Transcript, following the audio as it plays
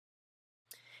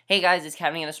Hey guys, it's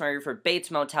Kevin and the for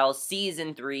Bates Motel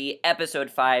Season 3,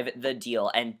 Episode 5, The Deal.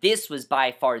 And this was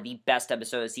by far the best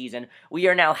episode of the season. We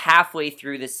are now halfway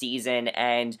through the season,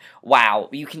 and wow,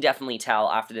 you can definitely tell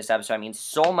after this episode. I mean,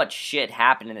 so much shit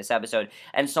happened in this episode,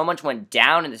 and so much went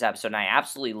down in this episode, and I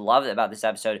absolutely love it about this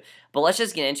episode. But let's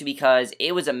just get into it because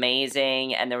it was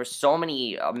amazing, and there were so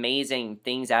many amazing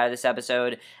things out of this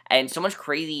episode, and so much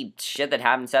crazy shit that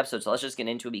happened in this episode, so let's just get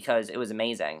into it because it was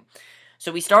amazing.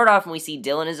 So we start off and we see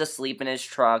Dylan is asleep in his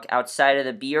truck outside of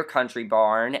the beer country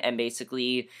barn, and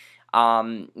basically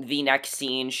the next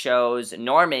scene shows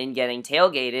Norman getting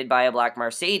tailgated by a black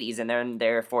Mercedes, and then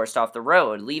they're forced off the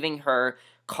road, leaving her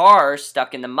car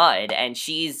stuck in the mud, and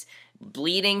she's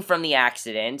bleeding from the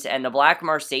accident, and the black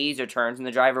Mercedes returns, and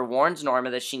the driver warns Norma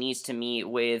that she needs to meet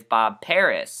with Bob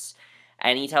Paris,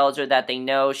 and he tells her that they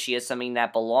know she has something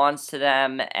that belongs to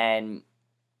them, and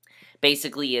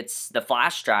basically, it's the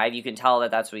flash drive. You can tell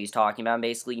that that's what he's talking about. And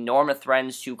basically, Norma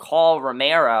threatens to call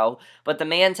Romero, but the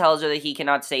man tells her that he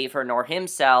cannot save her nor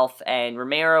himself, and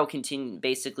Romero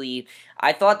basically,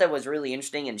 I thought that was really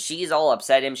interesting, and she's all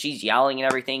upset at him. She's yelling and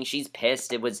everything. She's pissed.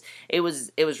 That was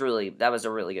a really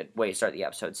good way to start the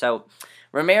episode. So,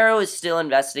 Romero is still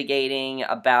investigating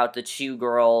about the two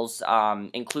girls,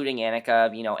 including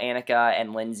Annika, Annika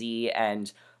and Lindsay,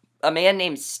 and a man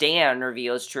named Stan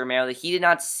reveals to Romero that he did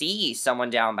not see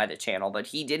someone down by the channel, but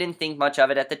he didn't think much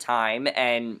of it at the time,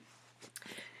 and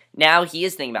now he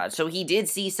is thinking about it. So he did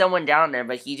see someone down there,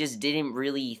 but he just didn't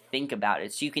really think about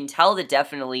it. So you can tell that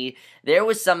definitely there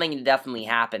was something that definitely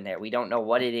happened there. We don't know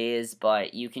what it is,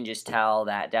 but you can just tell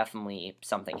that definitely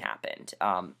something happened.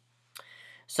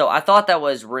 So I thought that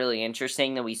was really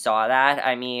interesting that we saw that.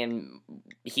 I mean,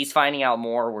 he's finding out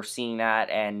more, we're seeing that,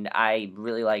 and I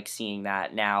really like seeing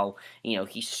that now.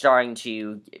 He's starting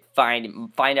to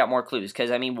find out more clues,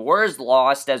 because, I mean, we're as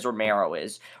lost as Romero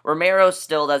is. Romero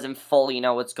still doesn't fully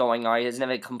know what's going on, he doesn't have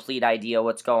a complete idea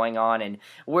what's going on, and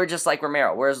we're just like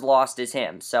Romero, we're as lost as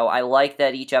him. So I like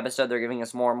that each episode they're giving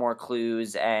us more and more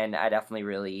clues, and I definitely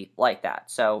really like that.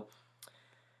 So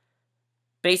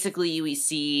basically, we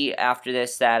see after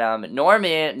this that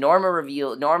Norman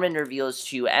reveals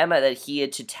to Emma that he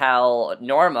had to tell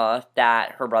Norma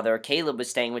that her brother Caleb was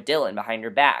staying with Dylan behind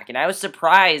her back. And I was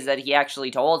surprised that he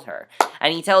actually told her.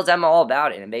 And he tells Emma all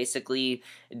about it. And basically,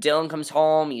 Dylan comes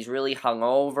home, he's really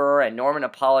hungover, and Norman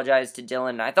apologized to Dylan.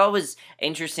 And I thought it was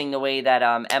interesting the way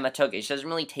that Emma took it. She doesn't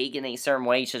really take it in a certain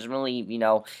way. She doesn't really,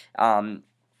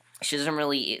 she doesn't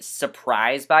really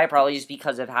surprised by it, probably just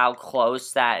because of how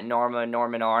close that Norma and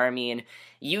Norman are. I mean,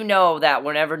 you know that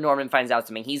whenever Norman finds out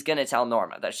something, he's going to tell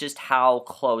Norma. That's just how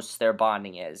close their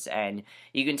bonding is. And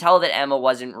you can tell that Emma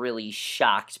wasn't really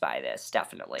shocked by this,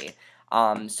 definitely.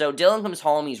 So Dylan comes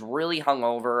home, he's really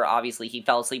hungover. Obviously, he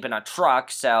fell asleep in a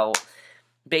truck, so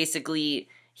basically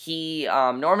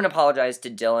Norman apologized to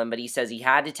Dylan, but he says he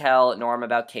had to tell Norma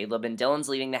about Caleb, and Dylan's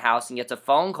leaving the house and gets a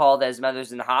phone call that his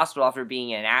mother's in the hospital after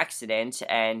being in an accident,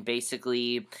 and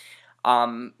basically,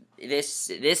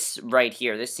 this right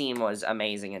here, this scene was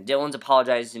amazing, and Dylan's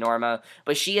apologized to Norma,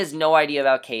 but she has no idea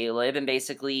about Caleb, and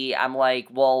basically, I'm like,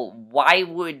 well, why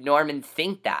would Norman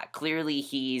think that? Clearly,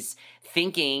 he's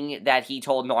thinking that he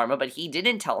told Norma, but he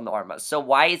didn't tell Norma, so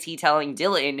why is he telling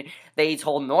Dylan that he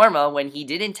told Norma when he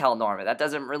didn't tell Norma? That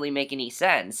doesn't really make any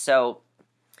sense. So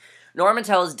Norma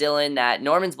tells Dylan that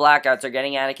Norman's blackouts are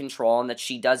getting out of control and that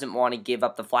she doesn't want to give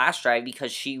up the flash drive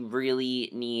because she really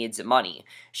needs money.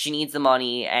 She needs the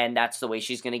money, and that's the way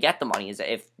she's going to get the money, is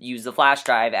if use the flash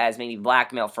drive as maybe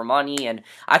blackmail for money. And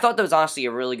I thought that was honestly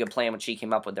a really good plan what she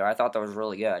came up with there. I thought that was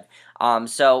really good.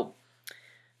 So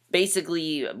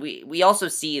basically, we also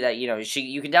see that,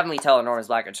 you can definitely tell Norma's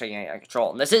blackouts are getting out of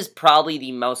control. And this is probably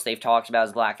the most they've talked about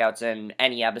as blackouts in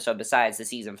any episode besides the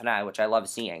season finale, which I love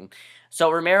seeing. So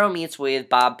Romero meets with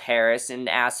Bob Paris and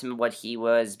asks him what he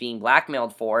was being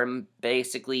blackmailed for. And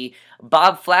basically,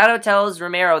 Bob flat out tells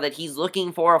Romero that he's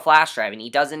looking for a flash drive and he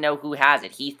doesn't know who has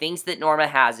it. He thinks that Norma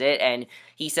has it, and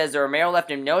he says that Romero left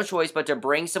him no choice but to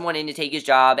bring someone in to take his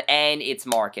job, and it's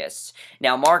Marcus.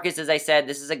 Now, Marcus, as I said,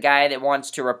 this is a guy that wants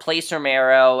to replace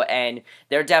Romero, and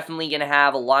they're definitely going to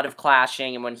have a lot of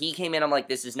clashing. And when he came in, I'm like,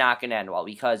 this is not going to end well,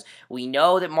 because we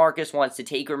know that Marcus wants to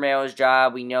take Romero's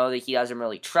job. We know that he doesn't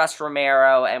really trust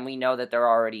Romero, and we know that they're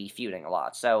already feuding a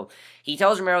lot. So he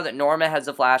tells Romero that Norma has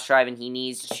a flash drive and he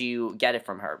needs to get it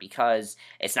from her because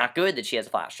it's not good that she has a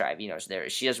flash drive.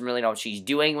 She doesn't really know what she's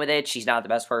doing with it. She's not the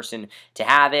best person to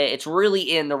have it. It's really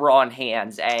in the wrong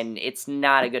hands, and it's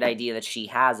not a good idea that she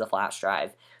has a flash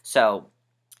drive. So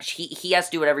he has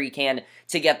to do whatever he can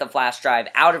to get the flash drive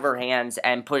out of her hands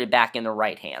and put it back in the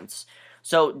right hands.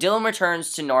 So Dylan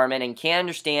returns to Norman and can't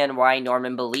understand why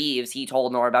Norman believes he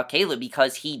told Norma about Caleb,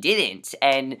 because he didn't.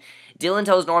 And Dylan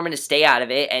tells Norman to stay out of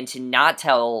it and to not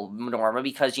tell Norma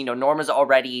because, Norma's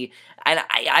already... And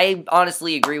I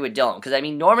honestly agree with Dylan, because,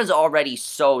 Norma's already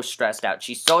so stressed out.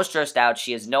 She's so stressed out,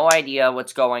 she has no idea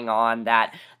what's going on,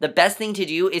 that the best thing to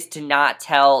do is to not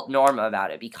tell Norma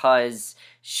about it, because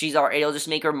it'll just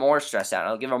make her more stressed out.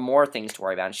 It'll give her more things to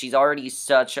worry about. And she's already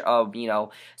such a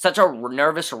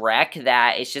nervous wreck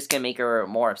that it's just going to make her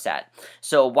more upset.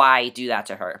 So why do that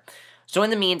to her? So in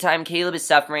the meantime, Caleb is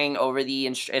suffering over the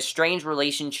estranged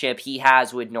relationship he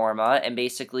has with Norma, and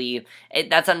basically,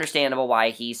 that's understandable why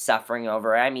he's suffering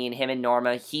over it. Him and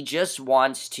Norma, he just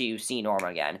wants to see Norma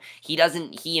again. He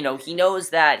knows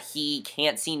that he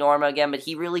can't see Norma again, but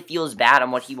he really feels bad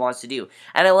on what he wants to do.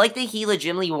 And I like that he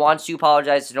legitimately wants to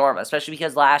apologize to Norma, especially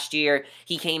because last year,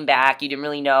 he came back, you didn't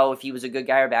really know if he was a good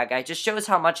guy or a bad guy. It just shows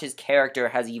how much his character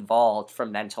has evolved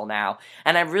from then till now,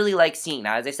 and I really like seeing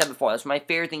that. As I said before, that's one of my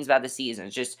favorite things about the season.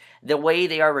 It's just the way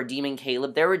they are redeeming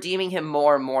Caleb. They're redeeming him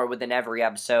more and more within every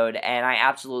episode, and I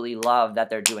absolutely love that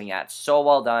they're doing that. So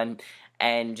well done,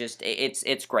 and just,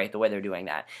 it's great the way they're doing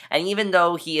that. And even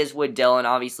though he is with Dylan,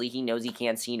 obviously he knows he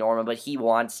can't see Norma, but he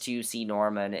wants to see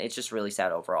Norma, and it's just really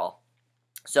sad overall.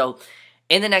 So,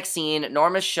 in the next scene,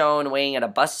 Norma's shown waiting at a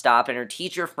bus stop, and her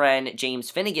teacher friend,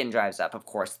 James Finnegan, drives up, of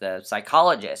course, the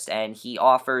psychologist, and he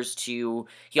offers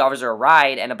her a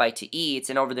ride and a bite to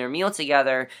eat, and over their meal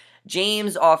together,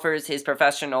 James offers his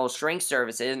professional shrink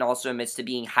services and also admits to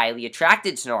being highly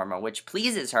attracted to Norma, which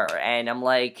pleases her, and I'm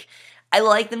like... I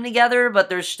like them together, but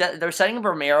they're setting up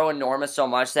Romero and Norma so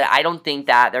much that I don't think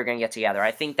that they're going to get together.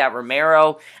 I think that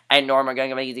Romero and Norma are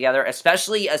going to get together,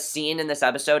 especially a scene in this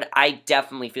episode. I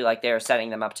definitely feel like they're setting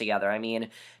them up together.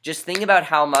 Just think about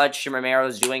how much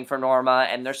Romero's doing for Norma,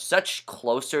 and they're such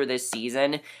closer this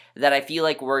season that I feel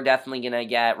like we're definitely going to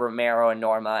get Romero and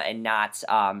Norma and not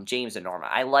James and Norma.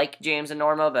 I like James and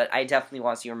Norma, but I definitely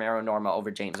want to see Romero and Norma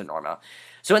over James and Norma.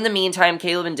 So in the meantime,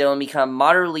 Caleb and Dylan become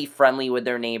moderately friendly with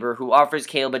their neighbor, who offers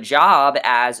Caleb a job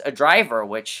as a driver,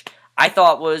 which I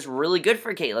thought was really good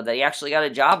for Caleb, that he actually got a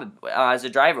job as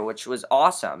a driver, which was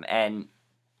awesome. And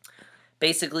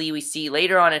basically, we see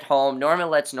later on at home, Norma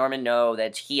lets Norman know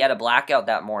that he had a blackout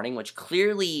that morning, which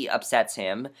clearly upsets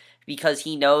him, because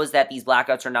he knows that these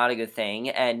blackouts are not a good thing,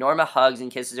 and Norma hugs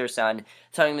and kisses her son,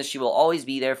 telling him that she will always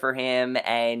be there for him,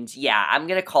 and yeah, I'm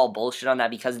gonna call bullshit on that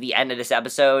because of the end of this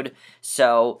episode.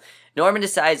 So Norman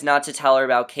decides not to tell her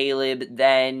about Caleb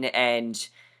then, and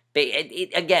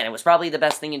again, it was probably the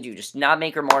best thing to do, just not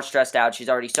make her more stressed out. She's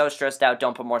already so stressed out,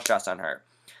 don't put more stress on her.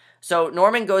 So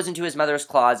Norman goes into his mother's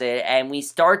closet, and we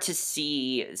start to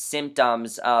see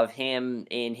symptoms of him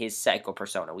in his psycho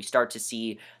persona. We start to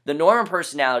see the Norman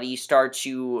personality start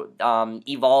to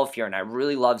evolve here, and I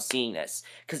really love seeing this.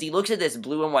 Because he looks at this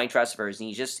blue and white dress of hers, and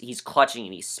he's clutching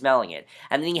it, he's smelling it.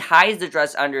 And then he hides the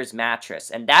dress under his mattress.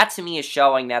 And that, to me, is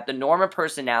showing that the Norman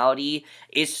personality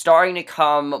is starting to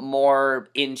become more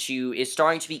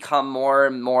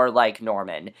and more like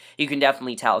Norman. You can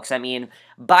definitely tell, because,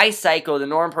 by Psycho, the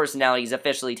Norman personality is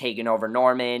officially taken over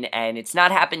Norman, and it's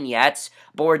not happened yet,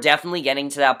 but we're definitely getting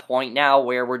to that point now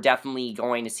where we're definitely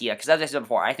going to see it. Because as I said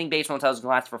before, I think Bates Motel is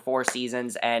going to last for 4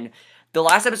 seasons, and the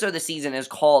last episode of the season is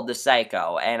called The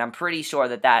Psycho, and I'm pretty sure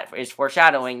that that is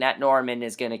foreshadowing that Norman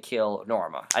is going to kill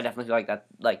Norma. I definitely feel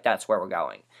like that's where we're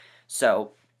going.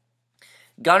 So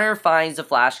Gunnar finds the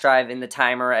flash drive in the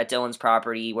timer at Dylan's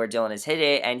property where Dylan has hid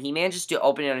it, and he manages to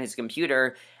open it on his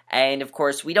computer. And, of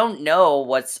course, we don't know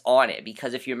what's on it,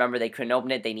 because if you remember, they couldn't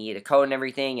open it, they needed a code and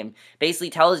everything, and basically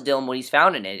tells Dylan what he's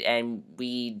found in it, and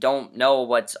we don't know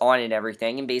what's on it and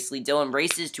everything, and basically Dylan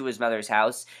races to his mother's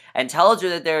house and tells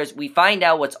her that we find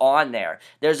out what's on there.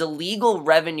 There's illegal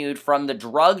revenue from the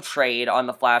drug trade on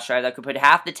the flash drive that could put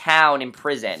half the town in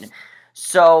prison.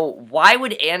 So, why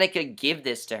would Annika give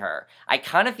this to her? I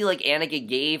kind of feel like Annika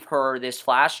gave her this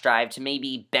flash drive to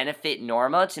maybe benefit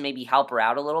Norma, to maybe help her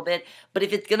out a little bit. But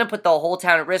if it's going to put the whole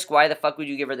town at risk, why the fuck would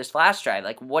you give her this flash drive?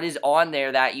 Like, what is on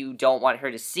there that you don't want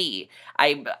her to see?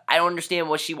 I don't understand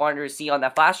what she wanted her to see on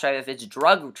that flash drive if it's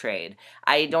drug trade.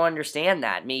 I don't understand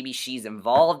that. Maybe she's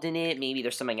involved in it. Maybe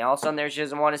there's something else on there she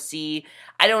doesn't want to see.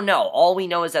 I don't know. All we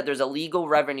know is that there's illegal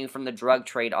revenue from the drug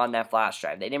trade on that flash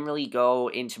drive. They didn't really go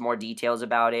into more details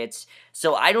about it.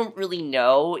 So I don't really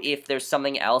know if there's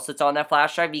something else that's on that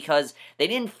flash drive, because they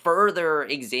didn't further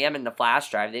examine the flash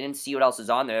drive. They didn't see what else is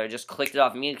on there. They just clicked it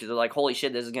off immediately because they're like, holy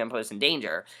shit, this is going to put us in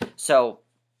danger. So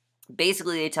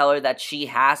basically they tell her that she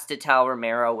has to tell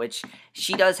Romero, which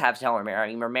she does have to tell Romero. I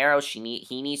mean, Romero,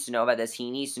 he needs to know about this.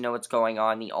 He needs to know what's going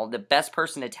on. The best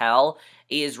person to tell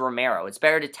is Romero. It's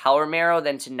better to tell Romero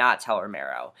than to not tell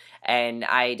Romero. And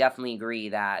I definitely agree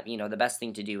that, the best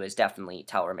thing to do is definitely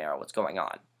tell Romero what's going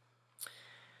on.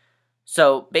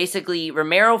 So, basically,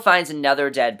 Romero finds another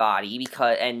dead body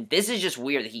and this is just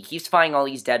weird that he keeps finding all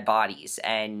these dead bodies,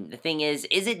 and the thing is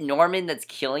it Norman that's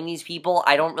killing these people?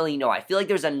 I don't really know. I feel like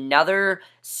there's another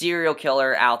serial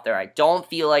killer out there. I don't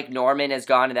feel like Norman has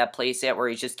gone to that place yet where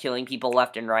he's just killing people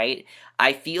left and right.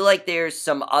 I feel like there's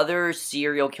some other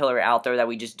serial killer out there that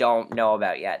we just don't know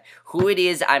about yet. Who it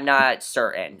is, I'm not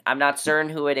certain. I'm not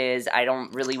certain who it is. I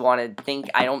don't really want to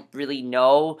think. I don't really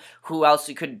know who else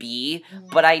it could be.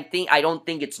 But I don't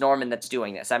think it's Norman that's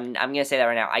doing this. I'm going to say that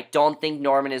right now. I don't think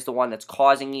Norman is the one that's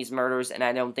causing these murders, and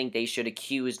I don't think they should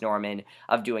accuse Norman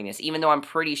of doing this. Even though I'm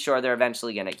pretty sure they're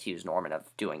eventually going to accuse Norman of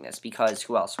doing this, because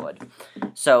who else would?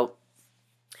 So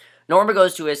Norma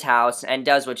goes to his house and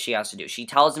does what she has to do. She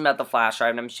tells him about the flash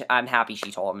drive, and I'm happy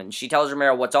she told him. And she tells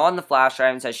Romero what's on the flash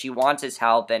drive and says she wants his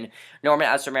help. And Norma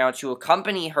asks Romero to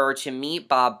accompany her to meet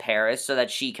Bob Paris so that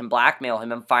she can blackmail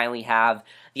him and finally have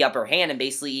the upper hand and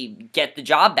basically get the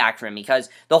job back from him, because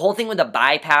the whole thing with the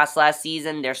bypass last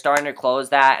season, they're starting to close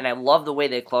that, and I love the way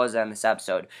they close that in this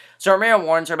episode. So Romero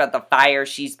warns her about the fire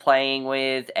she's playing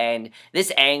with, and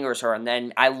this angers her, and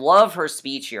then I love her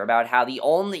speech here about how the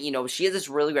only, she has this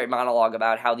really great monologue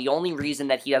about how the only reason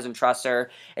that he doesn't trust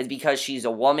her is because she's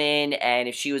a woman, and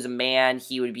if she was a man,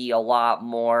 he would be a lot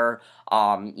more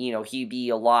he'd be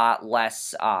a lot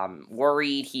less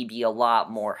worried, he'd be a lot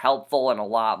more helpful and a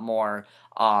lot more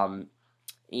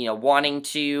wanting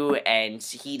to, and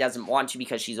he doesn't want to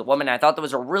because she's a woman. I thought that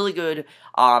was a really good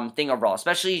thing overall,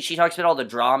 especially she talks about all the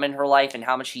drama in her life and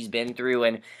how much she's been through,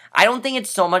 and I don't think it's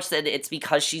so much that it's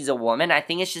because she's a woman. I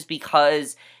think it's just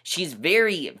because she's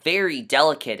very, very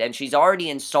delicate, and she's already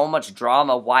in so much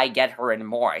drama. Why get her in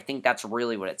more? I think that's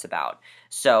really what it's about.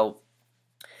 So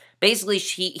basically,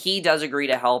 he does agree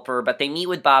to help her, but they meet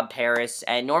with Bob Paris,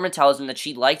 and Norma tells him that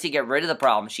she'd like to get rid of the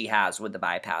problem she has with the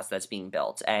bypass that's being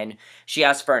built, and she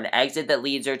asks for an exit that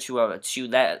leads her to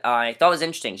that. I thought was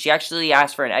interesting. She actually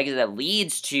asked for an exit that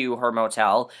leads to her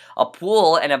motel, a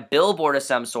pool, and a billboard of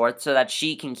some sort, so that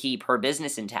she can keep her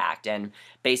business intact, and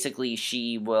basically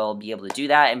she will be able to do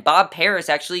that, and Bob Paris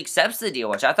actually accepts the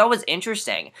deal, which I thought was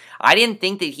interesting. I didn't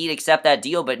think that he'd accept that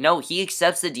deal, but no, he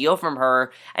accepts the deal from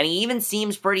her, and he even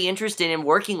seems pretty interested in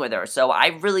working with her, so I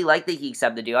really like that he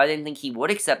accepted the deal. I didn't think he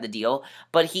would accept the deal,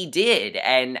 but he did,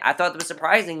 and I thought that was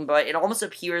surprising, but it almost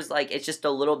appears like it's just a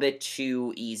little bit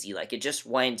too easy, like it just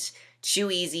went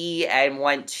too easy and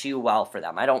went too well for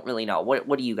them. I don't really know.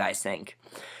 What do you guys think?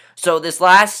 So this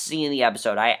last scene in the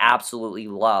episode, I absolutely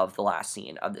love the last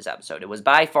scene of this episode. It was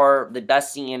by far the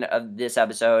best scene of this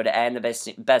episode and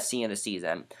the best scene of the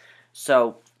season.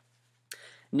 So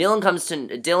Dylan comes to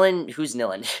Dylan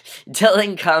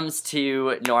comes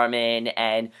to Norman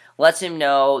and lets him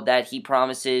know that he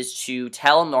promises to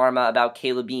tell Norma about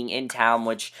Caleb being in town,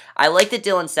 which I like that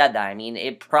Dylan said that. I mean,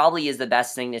 it probably is the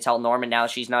best thing to tell Norman now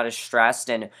she's not as stressed,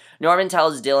 and Norman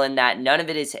tells Dylan that none of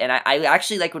it is, and I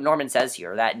actually like what Norman says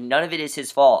here, that none of it is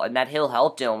his fault, and that he'll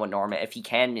help Dylan with Norma if he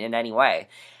can in any way.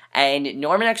 And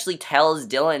Norman actually tells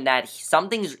Dylan that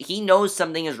he knows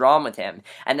something is wrong with him,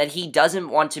 and that he doesn't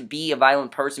want to be a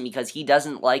violent person because he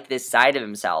doesn't like this side of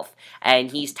himself,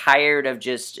 and he's tired of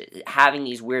just having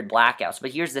these weird blackouts.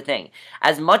 But here's the thing,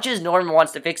 as much as Norman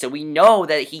wants to fix it, we know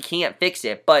that he can't fix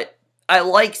it, but I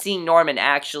like seeing Norman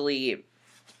actually,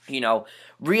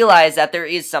 realize that there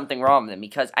is something wrong with him,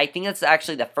 because I think that's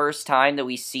actually the first time that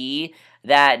we see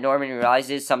that Norman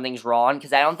realizes something's wrong,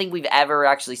 because I don't think we've ever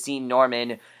actually seen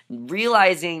Norman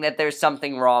realizing that there's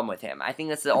something wrong with him. I think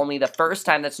that's only the first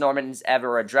time that Norman's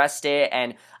ever addressed it,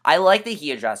 and I like that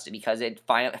he addressed it, because it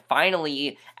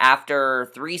finally,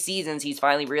 after 3 seasons, he's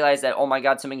finally realized that, oh my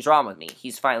god, something's wrong with me.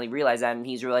 He's finally realized that, and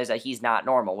he's realized that he's not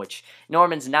normal, which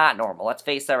Norman's not normal. Let's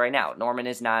face that right now. Norman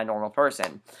is not a normal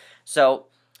person. So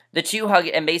the two hug,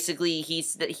 and basically he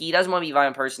doesn't want to be a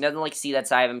violent person, doesn't like to see that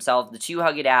side of himself. The two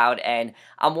hug it out, and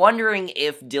I'm wondering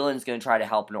if Dylan's going to try to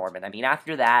help Norman. I mean,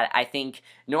 after that, I think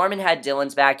Norman had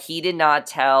Dylan's back. He did not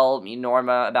tell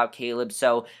Norma about Caleb,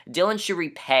 so Dylan should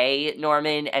repay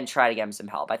Norman and try to get him some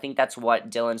help. I think that's what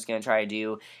Dylan's going to try to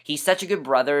do. He's such a good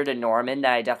brother to Norman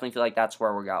that I definitely feel like that's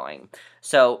where we're going.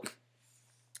 So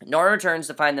Norma returns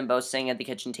to find them both sitting at the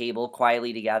kitchen table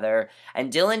quietly together,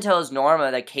 and Dylan tells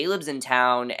Norma that Caleb's in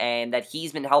town and that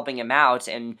he's been helping him out,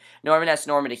 and Norman asks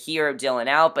Norma to hear Dylan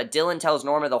out, but Dylan tells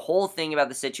Norma the whole thing about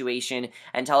the situation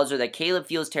and tells her that Caleb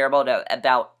feels terrible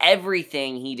about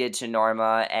everything he did to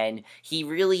Norma, and he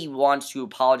really wants to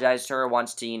apologize to her,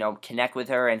 wants to, connect with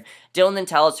her, and Dylan then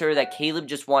tells her that Caleb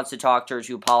just wants to talk to her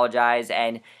to apologize,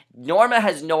 and Norma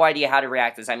has no idea how to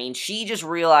react to this. I mean, she just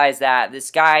realized that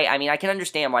this guy, I can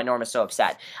understand why Norma's so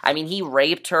upset. He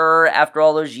raped her after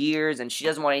all those years, and she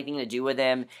doesn't want anything to do with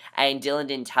him, and Dylan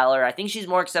didn't tell her. I think she's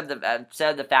more upset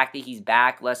of the fact that he's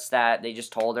back, less that they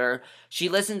just told her. She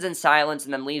listens in silence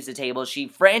and then leaves the table. She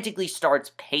frantically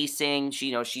starts pacing.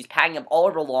 She's packing up all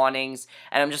her belongings,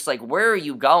 and I'm just like, where are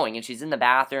you going? And she's in the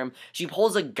bathroom. She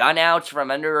pulls a gun out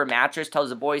from under her mattress, tells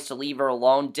the boys to leave her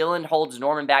alone. Dylan holds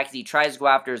Norman back as he tries to go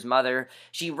after his mother.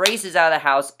 She races out of the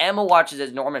house. Emma watches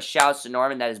as Norma shouts to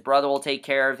Norman that his brother will take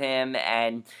care of him,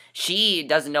 and she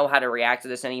doesn't know how to react to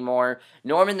this anymore.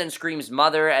 Norman then screams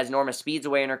mother as Norma speeds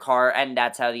away in her car, and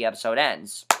that's how the episode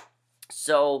ends.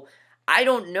 So I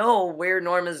don't know where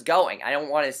Norma's going. I don't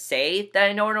want to say that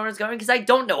I know where Norma's going because I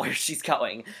don't know where she's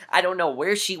going. I don't know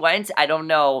where she went. I don't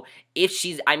know if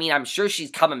she's, I'm sure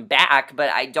she's coming back, but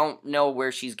I don't know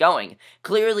where she's going.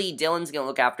 Clearly, Dylan's going to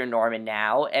look after Norman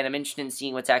now, and I'm interested in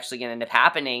seeing what's actually going to end up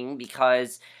happening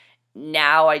because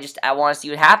now I want to see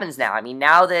what happens now.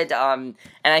 Now that, and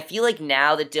I feel like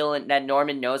now that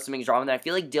Norman knows something's wrong with him, I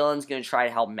feel like Dylan's going to try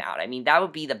to help him out. That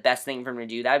would be the best thing for him to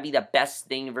do. That would be the best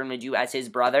thing for him to do as his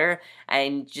brother,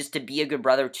 and just to be a good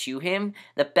brother to him.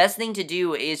 The best thing to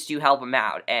do is to help him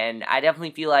out, and I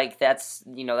definitely feel like that's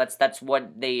what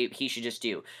he should just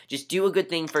do. Just do a good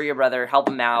thing for your brother, help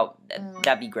him out,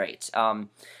 that'd be great.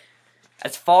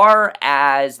 As far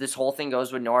as this whole thing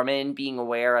goes with Norman being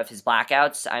aware of his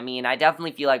blackouts, I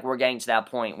definitely feel like we're getting to that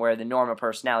point where the Norma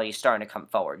personality is starting to come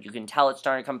forward. You can tell it's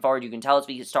starting to come forward. You can tell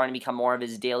it's starting to become more of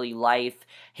his daily life.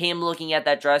 Him looking at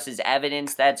that dress is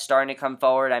evidence that's starting to come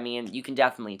forward. You can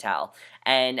definitely tell.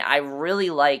 And I really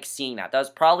like seeing that. That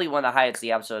was probably one of the highlights of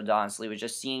the episode, honestly, was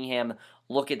just seeing him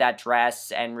look at that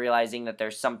dress and realizing that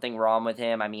there's something wrong with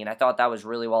him. I thought that was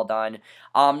really well done.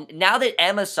 Now that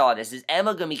Emma saw this, is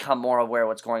Emma going to become more aware of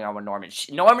what's going on with Norman?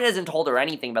 Norman hasn't told her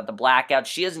anything about the blackout.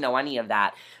 She doesn't know any of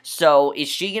that. So is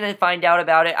she going to find out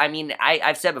about it?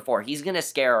 I've said before, he's going to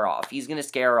scare her off. He's going to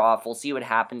scare her off. We'll see what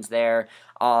happens there.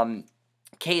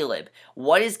 Caleb.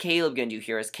 What is Caleb going to do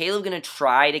here? Is Caleb going to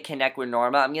try to connect with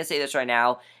Norma? I'm going to say this right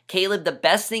now. Caleb, the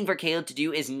best thing for Caleb to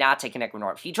do is not to connect with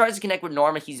Norma. If he tries to connect with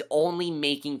Norma, he's only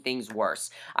making things worse.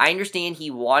 I understand he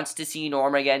wants to see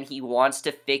Norma again. He wants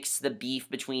to fix the beef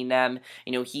between them.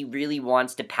 He really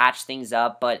wants to patch things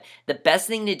up, but the best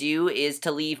thing to do is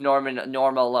to leave Norma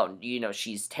alone.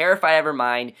 She's terrified of her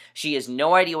mind. She has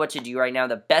no idea what to do right now.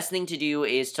 The best thing to do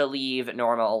is to leave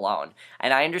Norma alone.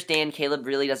 And I understand Caleb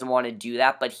really doesn't want to do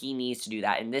that, but he needs to do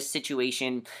that. In this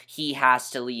situation, he has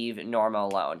to leave Norma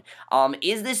alone.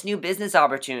 Is this new business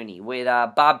opportunity with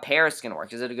Bob Paris going to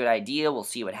work? Is it a good idea? We'll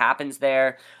see what happens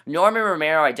there. Norman and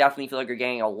Romero, I definitely feel like are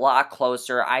getting a lot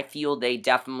closer. I feel they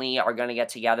definitely are going to get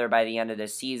together by the end of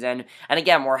this season. And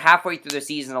again, we're halfway through the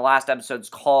season. The last episode's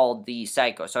called The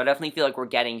Psycho. So I definitely feel like we're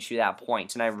getting to that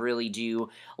point. And I really do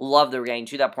love that we're getting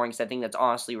to that point because I think that's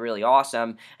honestly really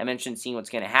awesome. I mentioned seeing what's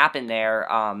going to happen there.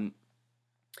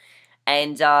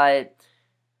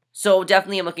 So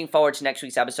definitely I'm looking forward to next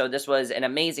week's episode. This was an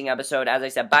amazing episode. As I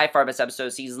said, by far best episode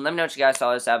of the season. Let me know what you guys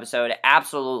saw this episode.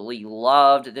 Absolutely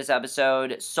loved this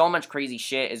episode. So much crazy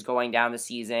shit is going down this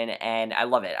season, and I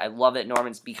love it. I love that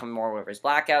Norman's becoming more aware of his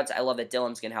blackouts. I love that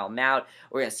Dylan's going to help him out.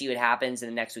 We're going to see what happens in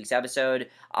the next week's episode.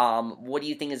 What do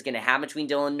you think is going to happen between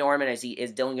Dylan and Norman? Is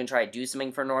Dylan going to try to do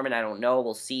something for Norman? I don't know.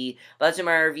 We'll see. But that's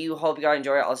my review. Hope you guys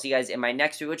enjoy it. I'll see you guys in my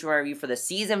next review, which is my review for the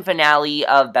season finale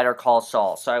of Better Call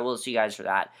Saul. So I will see you guys for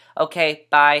that. Okay,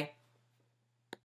 bye.